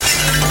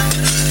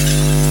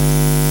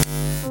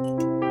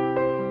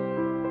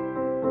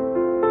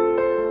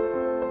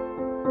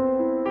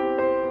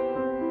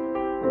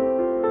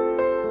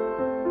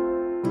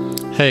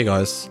Hey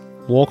guys,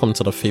 welcome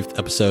to the 5th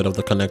episode of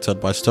the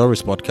Connected by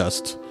Stories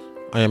podcast.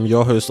 I am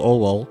your host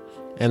Olwell,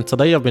 and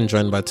today I've been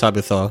joined by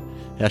Tabitha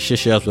as she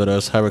shares with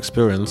us her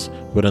experience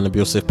with an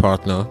abusive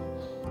partner.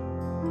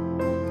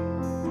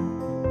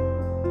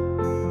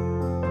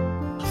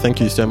 Thank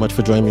you so much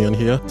for joining me on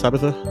here,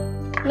 Tabitha.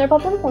 No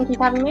problem, thank you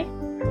for having me.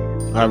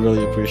 I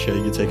really appreciate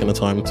you taking the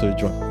time to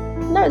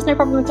join. No, it's no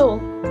problem at all.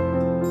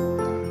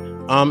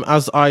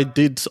 As I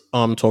did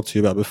talk to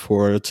you about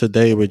before,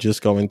 today we're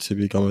just going to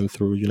be going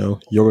through,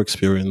 your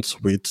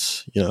experience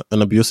with,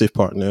 an abusive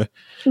partner.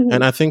 Mm-hmm.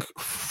 And I think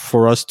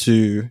for us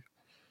to,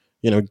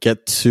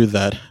 get to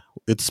that,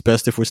 it's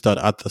best if we start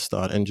at the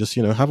start and just,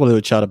 have a little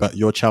chat about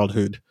your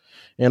childhood.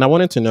 And I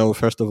wanted to know,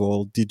 first of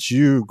all, did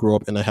you grow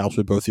up in a house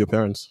with both your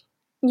parents?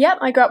 Yep,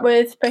 I grew up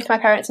with both my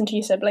parents and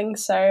two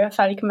siblings, so a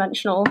fairly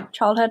conventional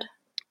childhood.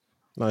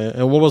 Oh, yeah.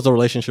 And what was the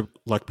relationship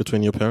like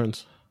between your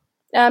parents?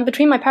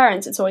 Between my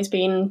parents, it's always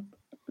been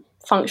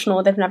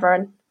functional. They've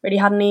never really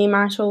had any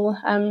marital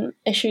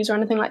issues or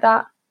anything like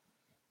that.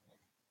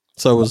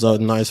 So it was a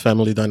nice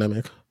family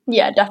dynamic?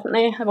 Yeah,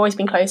 definitely. I've always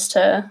been close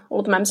to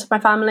all the members of my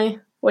family.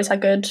 Always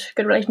had good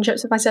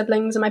relationships with my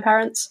siblings and my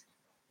parents.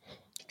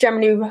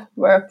 Generally,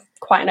 we're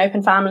quite an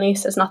open family,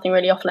 so there's nothing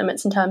really off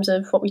limits in terms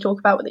of what we talk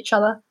about with each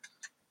other.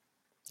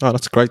 Oh,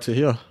 that's great to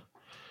hear.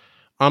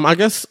 I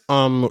guess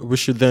we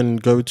should then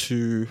go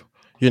to,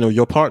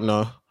 your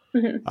partner.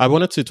 Mm-hmm. I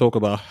wanted to talk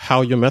about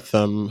how you met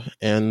them,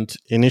 and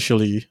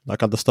initially,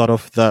 like at the start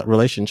of that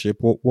relationship,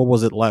 what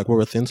was it like? What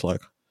were things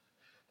like?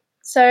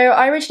 So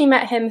I originally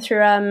met him through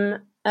a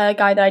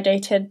guy that I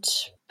dated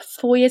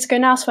 4 years ago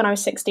now, so when I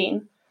was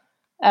 16.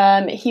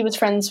 He was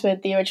friends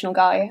with the original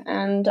guy,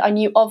 and I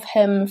knew of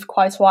him for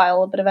quite a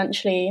while, but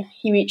eventually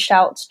he reached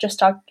out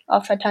just after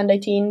I turned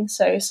 18,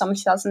 so summer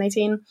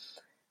 2018.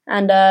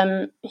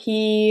 And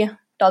he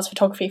does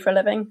photography for a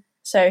living.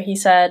 So he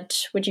said,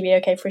 would you be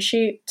okay for a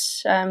shoot?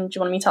 Do you want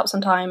to meet up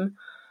sometime?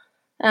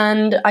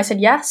 And I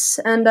said yes.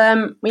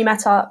 And we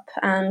met up.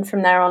 And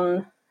from there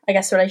on, I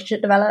guess the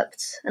relationship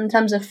developed. In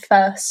terms of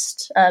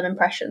first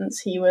impressions,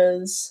 he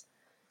was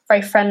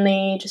very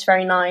friendly, just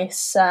very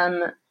nice.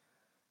 And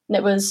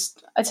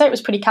I'd say it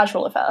was pretty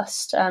casual at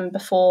first,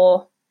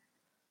 before,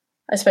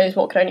 I suppose,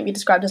 what could only be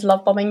described as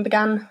love bombing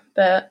began.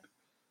 But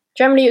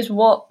generally, it was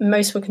what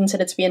most would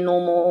consider to be a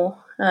normal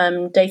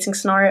dating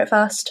scenario at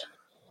first.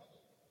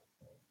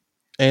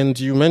 And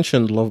you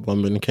mentioned love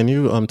bombing. Can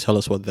you tell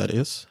us what that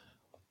is?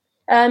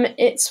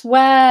 It's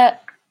where,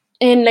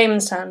 in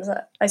layman's terms,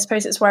 I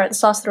suppose it's where at the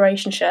start of the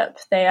relationship,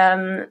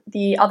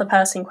 the other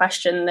person in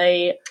question,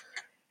 they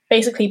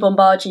basically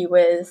bombard you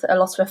with a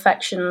lot of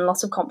affection, a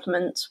lot of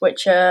compliments,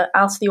 which are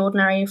out of the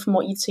ordinary from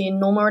what you'd see in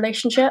normal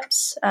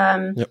relationships.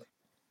 Yep.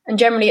 And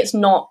generally, it's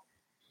not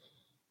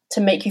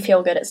to make you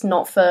feel good. It's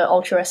not for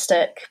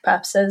altruistic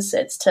purposes.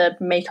 It's to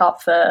make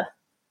up for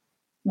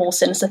more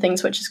sinister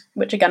things which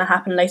are going to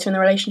happen later in the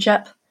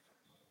relationship.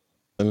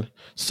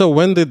 So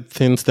when did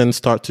things then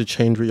start to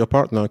change with your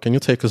partner? Can you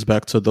take us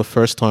back to the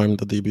first time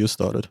that the abuse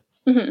started?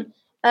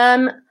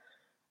 Mm-hmm.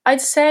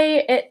 I'd say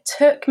it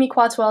took me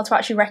quite a while to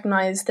actually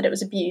recognise that it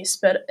was abuse,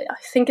 but I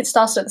think it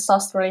started at the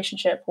start of the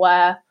relationship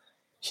where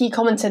he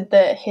commented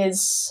that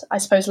his, I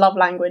suppose, love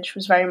language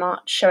was very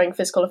much showing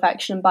physical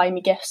affection and buying me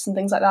gifts and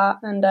things like that.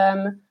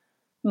 And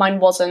mine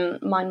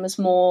wasn't. Mine was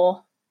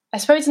more, I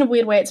suppose in a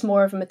weird way, it's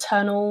more of a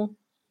maternal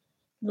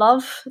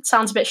love. It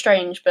sounds a bit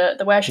strange, but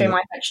the way I show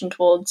my affection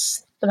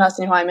towards the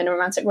person who I'm in a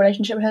romantic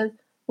relationship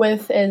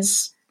with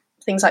is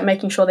things like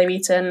making sure they've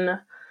eaten,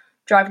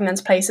 driving them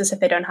to places if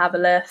they don't have a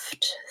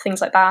lift, things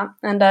like that.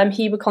 And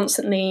he would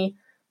constantly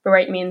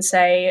berate me and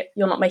say,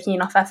 "You're not making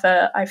enough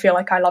effort. I feel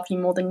like I love you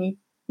more than you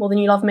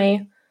love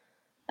me."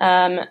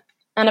 And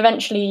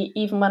eventually,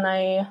 even when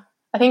I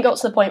think it got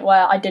to the point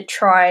where I did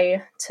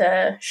try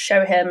to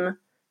show him,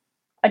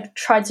 I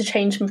tried to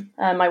change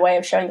my way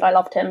of showing that I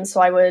loved him.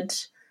 So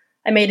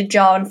I made a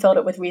jar and filled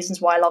it with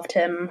reasons why I loved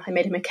him. I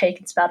made him a cake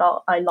and spelled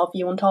out "I love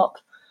you" on top.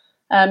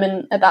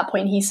 And at that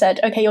point he said,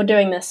 "Okay, you're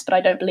doing this, but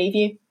I don't believe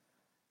you."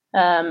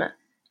 And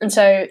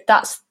so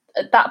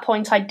at that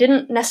point I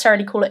didn't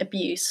necessarily call it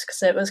abuse,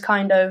 because it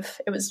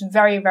was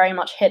very, very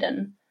much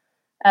hidden.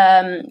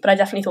 But I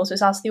definitely thought it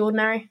was out of the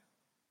ordinary.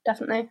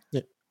 Definitely.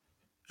 Yeah.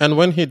 And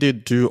when he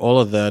did do all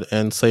of that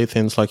and say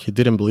things like he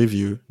didn't believe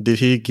you, did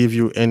he give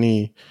you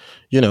any,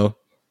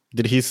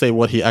 did he say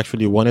what he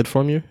actually wanted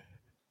from you?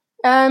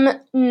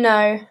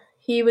 No.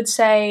 He would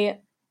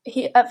say,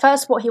 at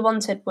first what he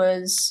wanted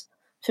was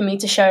for me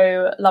to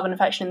show love and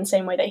affection in the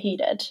same way that he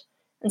did.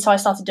 And so I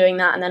started doing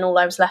that, and then all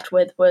I was left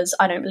with was,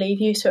 "I don't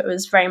believe you." So it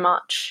was very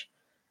much,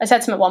 I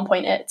said to him at one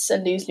point, it's a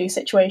lose-lose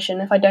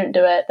situation. If I don't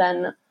do it,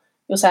 then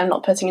you'll say I'm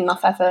not putting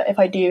enough effort. If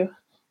I do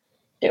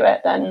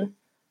it, then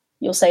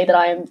you'll say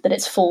that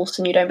it's false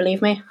and you don't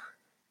believe me.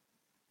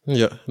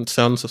 Yeah, it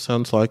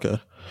sounds like it.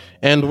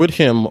 And with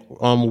him,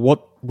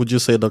 what would you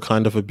say the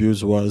kind of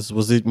abuse was?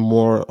 Was it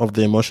more of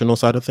the emotional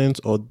side of things,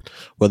 or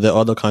were there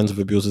other kinds of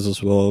abuses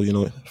as well?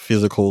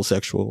 Physical,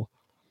 sexual.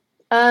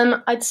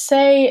 I'd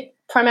say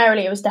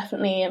primarily it was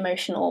definitely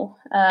emotional.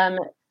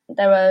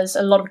 there was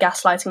a lot of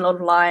gaslighting, a lot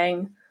of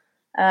lying.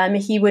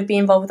 He would be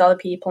involved with other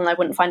people, and I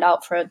wouldn't find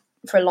out for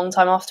a long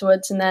time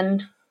afterwards. And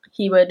then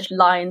he would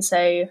lie and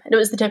say, and it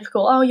was the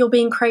typical, "Oh, you're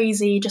being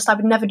crazy. Just I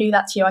would never do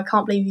that to you. I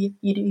can't believe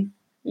you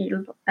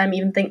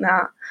even think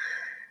that."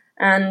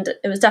 And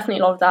it was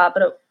definitely a lot of that.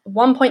 But at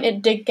one point,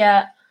 it did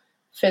get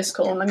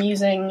physical,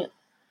 and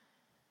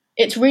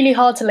it's really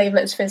hard to label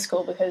it as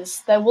physical,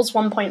 because there was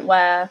one point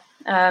where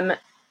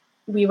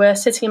we were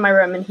sitting in my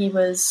room, and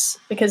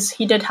because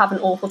he did have an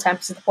awful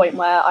temper to the point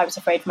where I was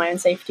afraid for my own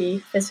safety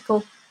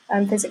physically.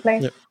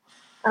 Yep.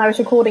 And I was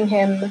recording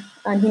him,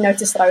 and he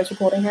noticed that I was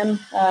recording him.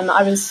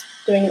 I was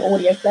doing an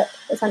audio clip,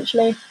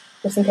 essentially,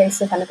 just in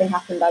case if anything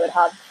happened, I would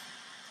have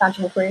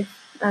tangible proof.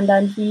 And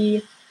then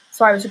he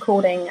saw I was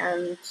recording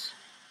and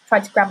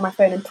tried to grab my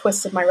phone and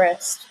twisted my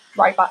wrist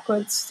right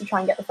backwards to try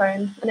and get the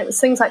phone. And it was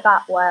things like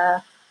that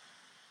where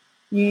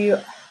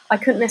I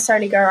couldn't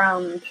necessarily go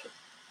around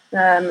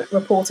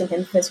reporting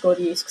him for physical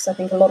abuse, because I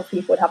think a lot of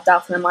people would have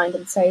doubt in their mind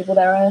and say, well,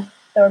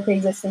 there are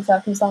pre-existing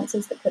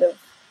circumstances that could have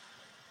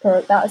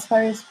provoked that, I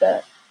suppose,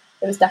 but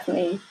it was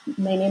definitely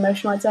mainly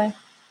emotional, I'd say.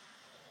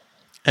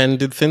 And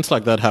did things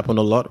like that happen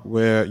a lot,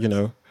 where,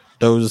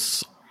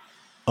 those,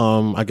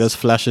 I guess,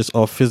 flashes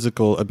of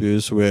physical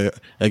abuse where,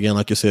 again,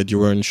 like you said, you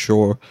weren't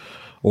sure,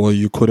 or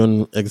you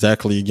couldn't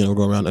exactly,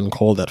 go around and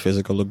call that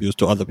physical abuse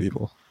to other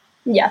people?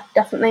 Yeah,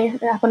 definitely.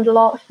 It happened a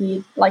lot.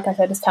 Like I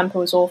said, his temper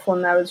was awful,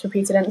 and there was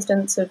repeated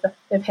incidents of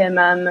him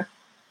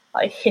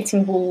like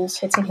hitting walls,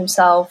 hitting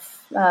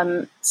himself,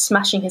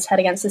 smashing his head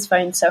against his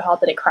phone so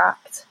hard that it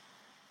cracked.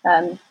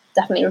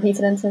 Definitely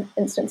repeated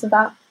incidents of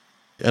that.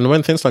 And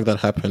when things like that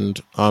happened,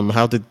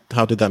 how did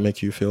that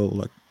make you feel?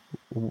 Like,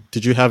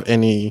 did you have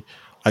any,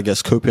 I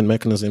guess, coping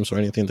mechanisms or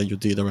anything that you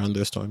did around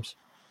those times?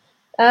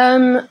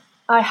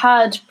 I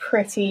had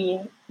pretty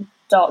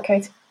dark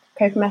coping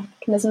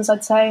mechanisms,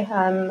 I'd say.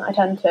 I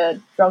turned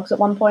to drugs at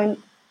one point,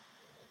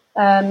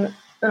 and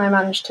I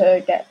managed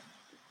to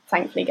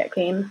thankfully get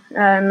clean.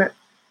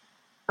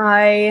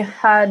 I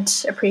had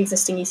a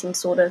pre-existing eating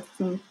disorder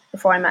from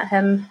before I met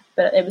him,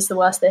 but it was the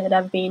worst it had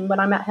ever been when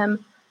I met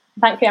him.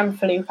 Thankfully, I'm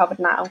fully recovered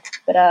now,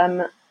 but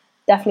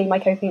definitely my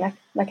coping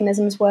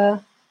mechanisms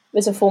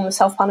was a form of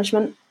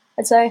self-punishment,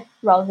 I'd say,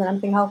 rather than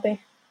anything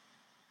healthy.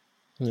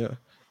 Yeah.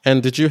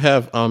 And did you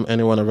have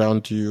anyone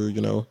around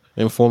you,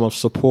 in form of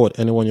support,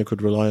 anyone you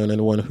could rely on,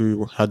 anyone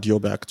who had your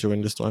back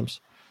during these times?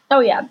 Oh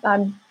yeah,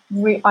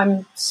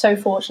 I'm so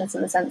fortunate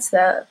in the sense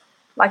that,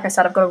 like I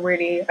said, I've got a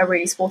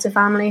really supportive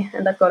family,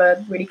 and I've got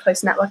a really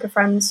close network of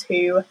friends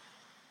who,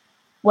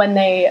 when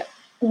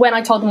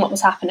I told them what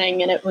was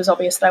happening and it was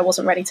obvious that I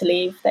wasn't ready to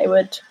leave, they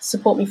would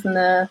support me from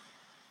the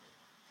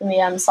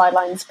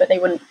sidelines, but they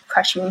wouldn't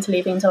pressure me into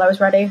leaving until I was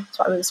ready.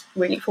 So I was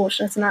really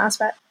fortunate in that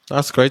aspect.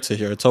 That's great to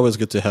hear. It's always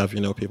good to have,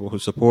 people who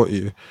support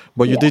you.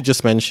 But you did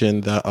just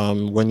mention that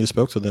when you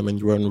spoke to them and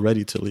you weren't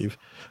ready to leave,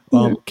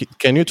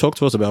 can you talk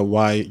to us about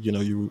why,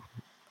 you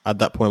at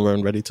that point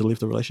weren't ready to leave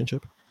the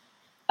relationship?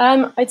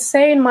 I'd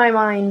say in my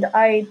mind,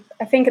 I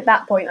think at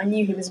that point I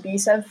knew he was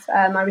abusive.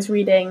 I was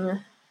reading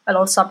a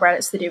lot of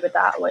subreddits to do with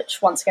that,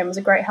 which once again was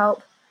a great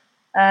help.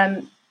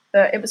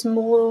 But it was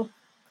more,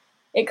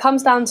 it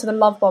comes down to the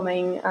love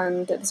bombing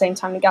and at the same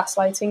time the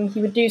gaslighting.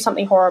 He would do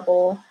something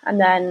horrible, and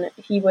then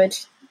he would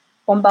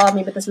bombard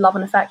me with this love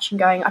and affection,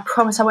 going, "I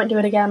promise I won't do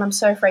it again. I'm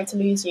so afraid to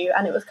lose you."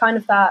 And it was kind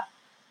of that,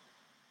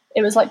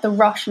 it was like the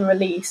rush and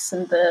release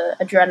and the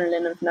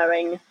adrenaline of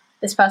knowing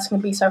this person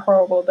can be so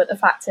horrible, but the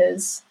fact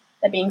is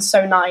they're being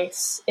so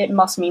nice. It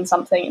must mean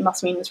something. It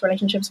must mean this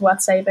relationship's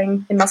worth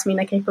saving. It must mean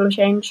they're capable of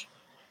change.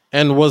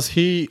 And was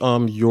he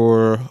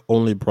your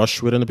only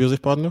brush with an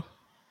abusive partner?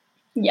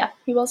 Yeah,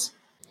 he was.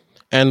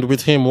 And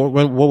with him,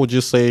 what would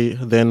you say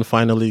then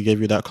finally gave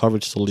you that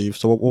courage to leave?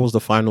 So what was the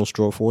final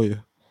straw for you?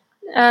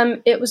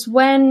 It was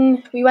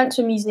when we went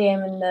to a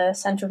museum in the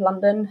centre of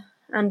London,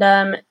 and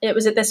it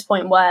was at this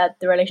point where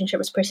the relationship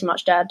was pretty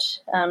much dead,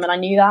 and I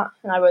knew that.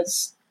 And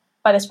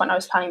by this point I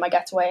was planning my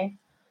getaway.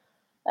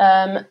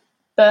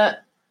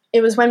 But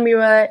it was when we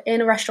were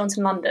in a restaurant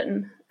in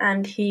London,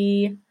 and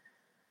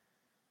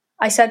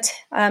I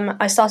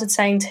started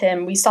saying to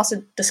him, we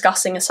started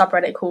discussing a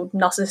subreddit called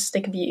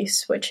narcissistic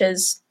abuse, which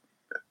is,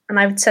 and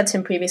I've said to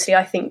him previously,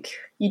 I think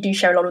you do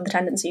share a lot of the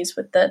tendencies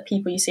with the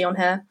people you see on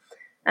here.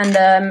 And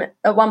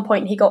at one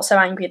point he got so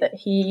angry that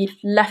he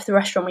left the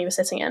restaurant we were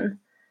sitting in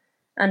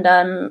and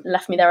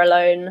left me there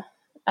alone.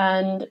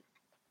 And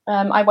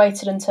I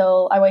waited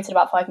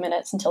about 5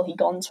 minutes until he'd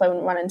gone so I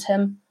wouldn't run into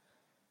him,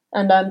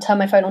 and turned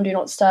my phone on Do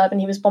Not Disturb,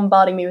 and he was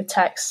bombarding me with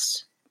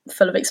texts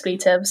full of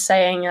expletives,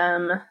 saying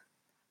a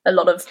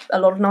lot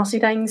of nasty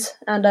things.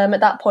 And at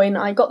that point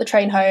I got the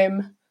train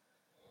home.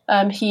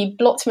 He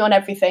blocked me on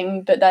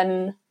everything, but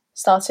then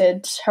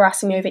started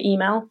harassing me over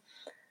email.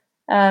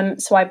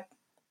 So I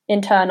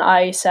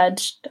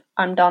said,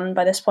 I'm done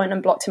by this point,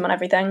 and blocked him on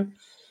everything.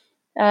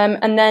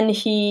 And then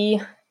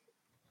he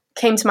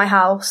came to my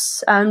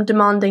house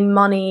demanding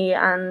money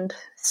and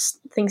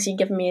things he'd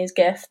given me as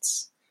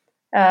gifts.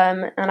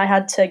 And I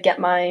had to get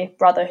my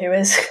brother, who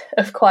is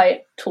of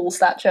quite tall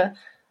stature,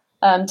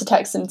 to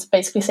text him to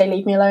basically say,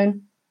 leave me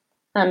alone.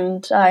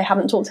 And I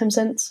haven't talked to him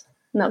since.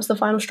 And that was the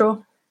final straw.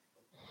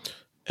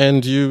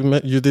 And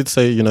you did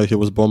say, he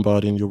was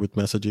bombarding you with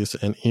messages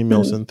and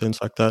emails and things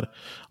like that.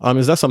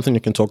 Is that something you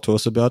can talk to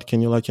us about?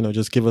 Can you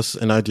just give us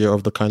an idea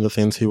of the kind of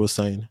things he was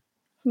saying?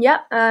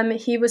 Yeah,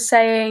 he was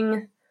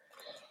saying,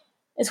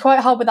 it's quite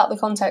hard without the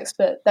context,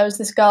 but there was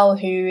this girl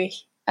who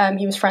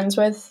he was friends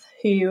with,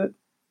 who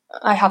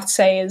I have to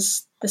say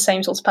is the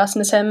same sort of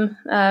person as him.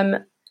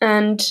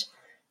 And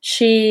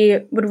she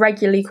would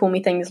regularly call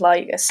me things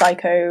like a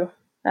psycho,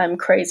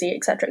 crazy,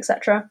 etc.,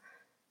 etc.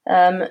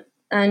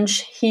 And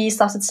he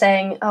started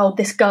saying, "Oh,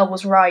 this girl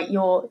was right.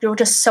 You're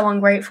just so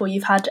ungrateful.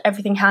 You've had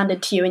everything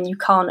handed to you, and you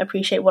can't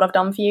appreciate what I've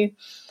done for you."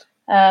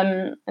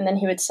 And then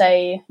he would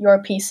say, "You're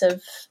a piece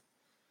of,"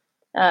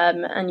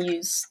 and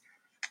use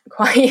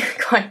quite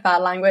bad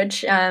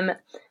language. Then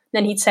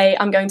he'd say,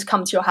 "I'm going to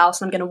come to your house,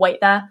 and I'm going to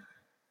wait there."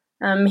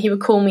 He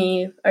would call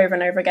me over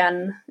and over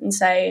again and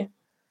say,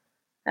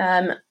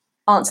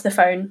 "Answer the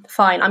phone.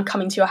 Fine, I'm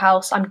coming to your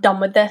house. I'm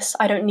done with this.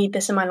 I don't need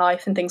this in my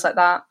life," and things like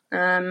that.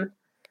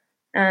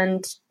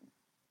 And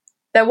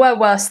there were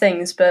worse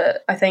things,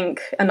 but I think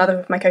another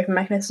of my coping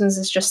mechanisms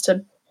is just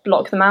to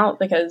block them out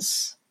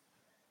because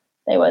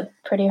they were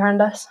pretty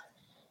horrendous.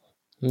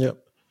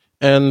 Yep.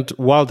 And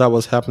while that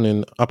was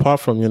happening, apart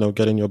from,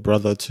 getting your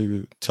brother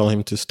to tell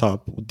him to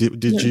stop,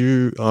 did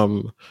you,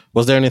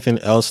 was there anything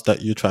else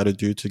that you tried to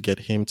do to get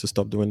him to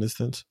stop doing these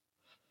things?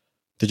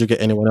 Did you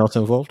get anyone else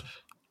involved?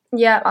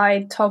 Yeah,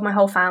 I told my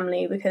whole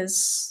family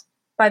because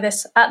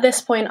at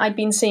this point, I'd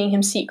been seeing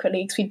him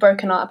secretly because we'd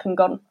broken up and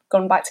gone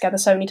back together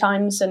so many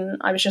times, and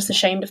I was just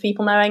ashamed of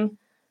people knowing.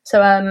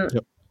 So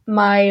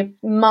my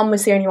mum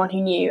was the only one who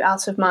knew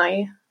out of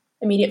my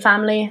immediate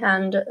family,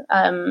 and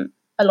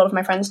a lot of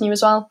my friends knew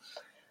as well.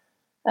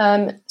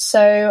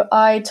 So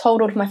I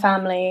told all of my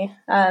family,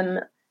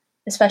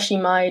 especially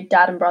my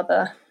dad and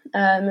brother,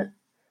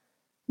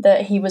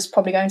 that he was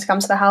probably going to come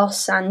to the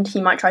house and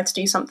he might try to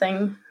do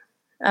something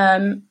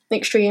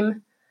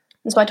extreme.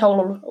 And so I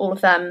told all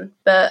of them.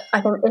 But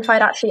I think if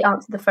I'd actually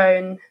answered the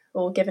phone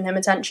or given him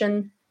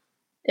attention,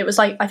 it was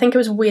I think it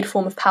was a weird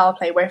form of power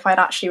play where if I'd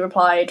actually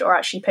replied or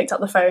actually picked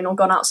up the phone or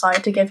gone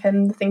outside to give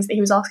him the things that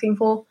he was asking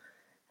for,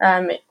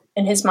 in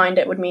his mind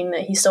it would mean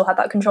that he still had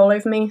that control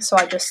over me. So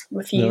I just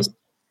refused.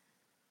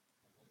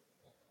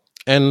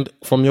 Yeah. And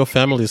from your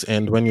family's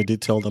end, when you did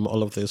tell them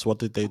all of this, what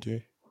did they do?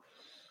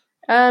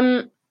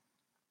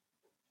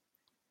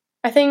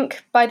 I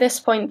think by this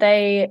point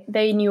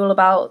they knew all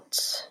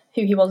about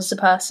who he was as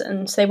a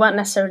person, so they weren't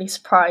necessarily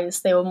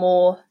surprised. They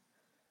were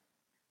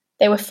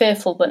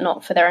fearful, but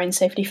not for their own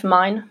safety, for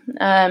mine.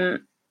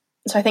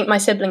 So I think my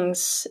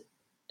siblings,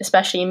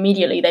 especially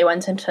immediately, they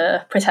went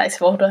into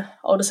protective older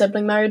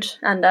sibling mode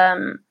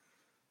and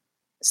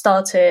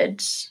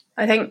started.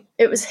 I think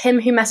it was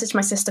him who messaged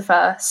my sister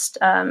first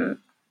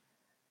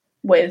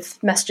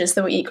with messages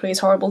that were equally as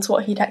horrible to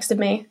what he texted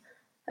me.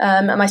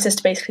 And my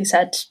sister basically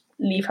said,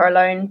 "Leave her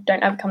alone.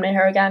 Don't ever come near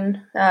her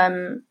again."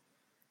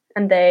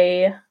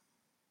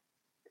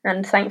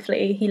 And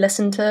thankfully he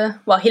listened to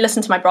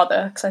my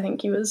brother because I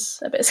think he was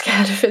a bit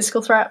scared of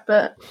physical threat.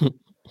 But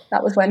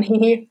that was when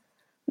he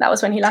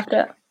left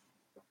it.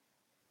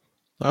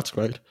 That's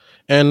great.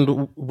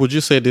 And would you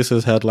say this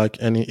has had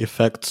any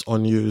effects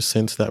on you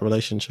since that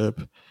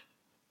relationship?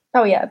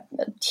 Oh yeah,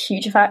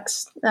 huge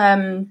effects.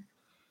 I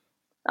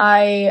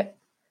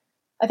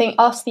think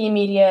after the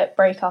immediate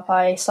breakup,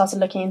 I started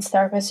looking into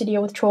therapists to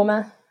deal with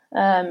trauma.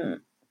 But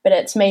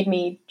it's made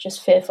me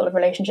just fearful of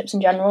relationships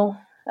in general.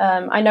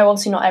 I know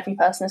obviously not every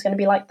person is going to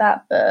be like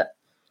that, but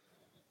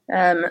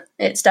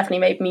it's definitely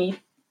made me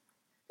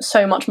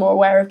so much more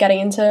aware of getting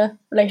into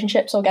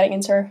relationships or getting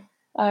into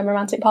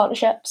romantic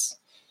partnerships.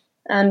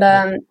 And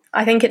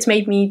I think it's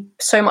made me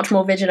so much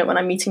more vigilant when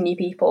I'm meeting new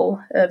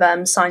people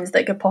of signs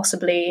that could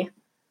possibly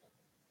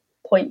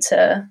point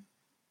to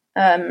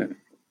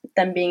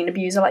them being an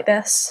abuser like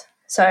this.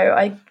 So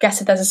I guess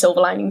if there's a silver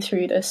lining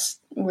through this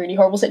really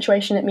horrible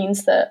situation, it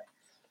means that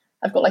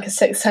I've got a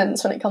sixth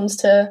sense when it comes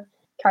to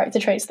character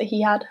traits that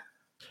he had.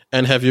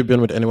 And have you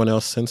been with anyone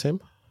else since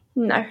him?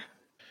 No.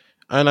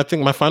 And I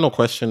think my final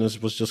question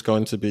was just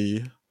going to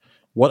be,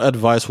 what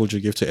advice would you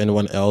give to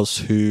anyone else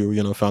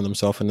who, found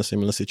themselves in a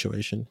similar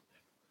situation?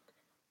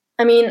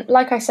 I mean,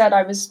 like I said,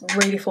 I was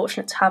really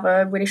fortunate to have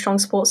a really strong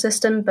support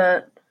system,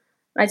 but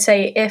I'd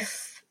say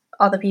if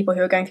other people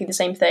who are going through the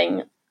same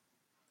thing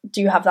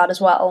do have that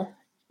as well,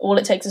 all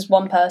it takes is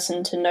one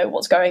person to know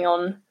what's going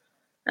on.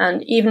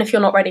 And even if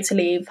you're not ready to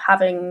leave,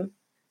 having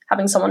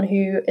someone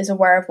who is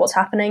aware of what's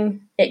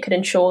happening, it could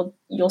ensure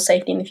your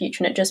safety in the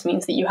future. And it just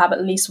means that you have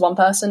at least one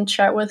person to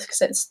share it with,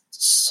 because it's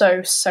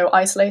so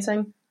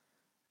isolating.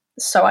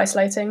 So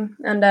isolating.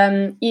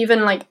 And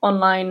even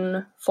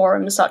online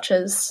forums such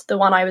as the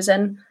one I was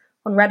in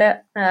on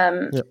Reddit,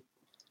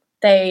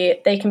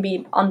 they can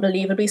be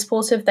unbelievably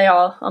supportive. They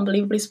are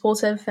unbelievably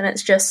supportive, and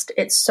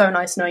it's so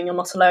nice knowing you're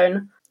not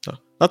alone.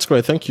 That's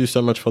great. Thank you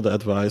so much for the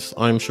advice.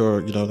 I'm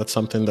sure that's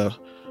something that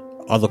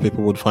other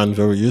people would find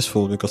very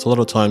useful, because a lot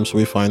of times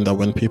we find that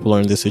when people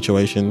are in these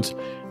situations,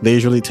 they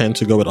usually tend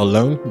to go it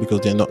alone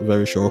because they're not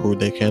very sure who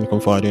they can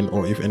confide in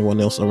or if anyone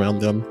else around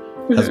them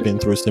has been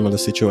through similar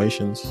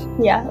situations.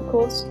 Yeah, of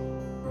course.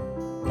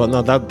 But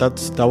no,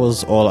 that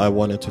was all I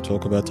wanted to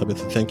talk about,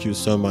 Tabitha. Thank you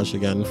so much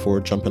again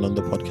for jumping on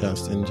the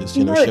podcast and just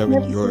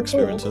sharing your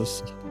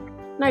experiences.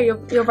 No,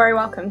 you're very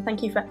welcome.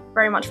 Thank you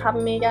very much for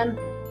having me again.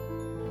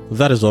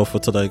 That is all for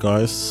today,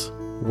 guys.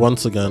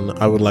 Once again,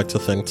 I would like to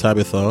thank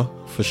Tabitha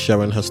for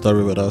sharing her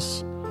story with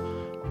us.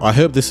 I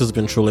hope this has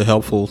been truly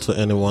helpful to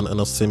anyone in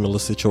a similar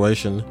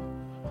situation.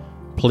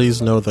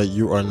 Please know that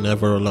you are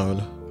never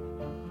alone.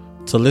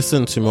 To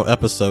listen to more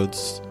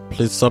episodes,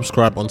 please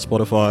subscribe on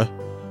Spotify,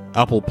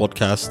 Apple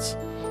Podcasts,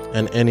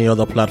 and any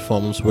other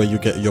platforms where you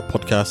get your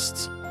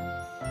podcasts.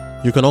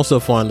 You can also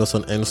find us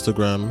on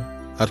Instagram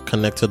at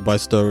Connected by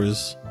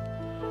Stories.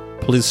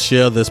 Please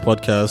share this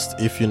podcast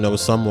if you know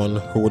someone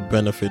who would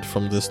benefit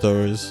from these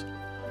stories.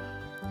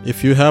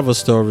 If you have a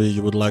story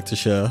you would like to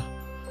share,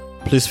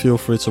 please feel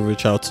free to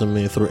reach out to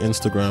me through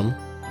Instagram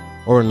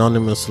or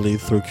anonymously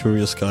through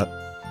Curious Cat.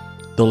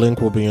 The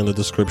link will be in the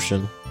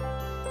description.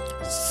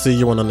 See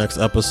you on the next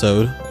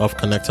episode of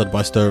Connected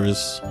by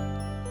Stories.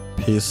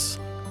 Peace.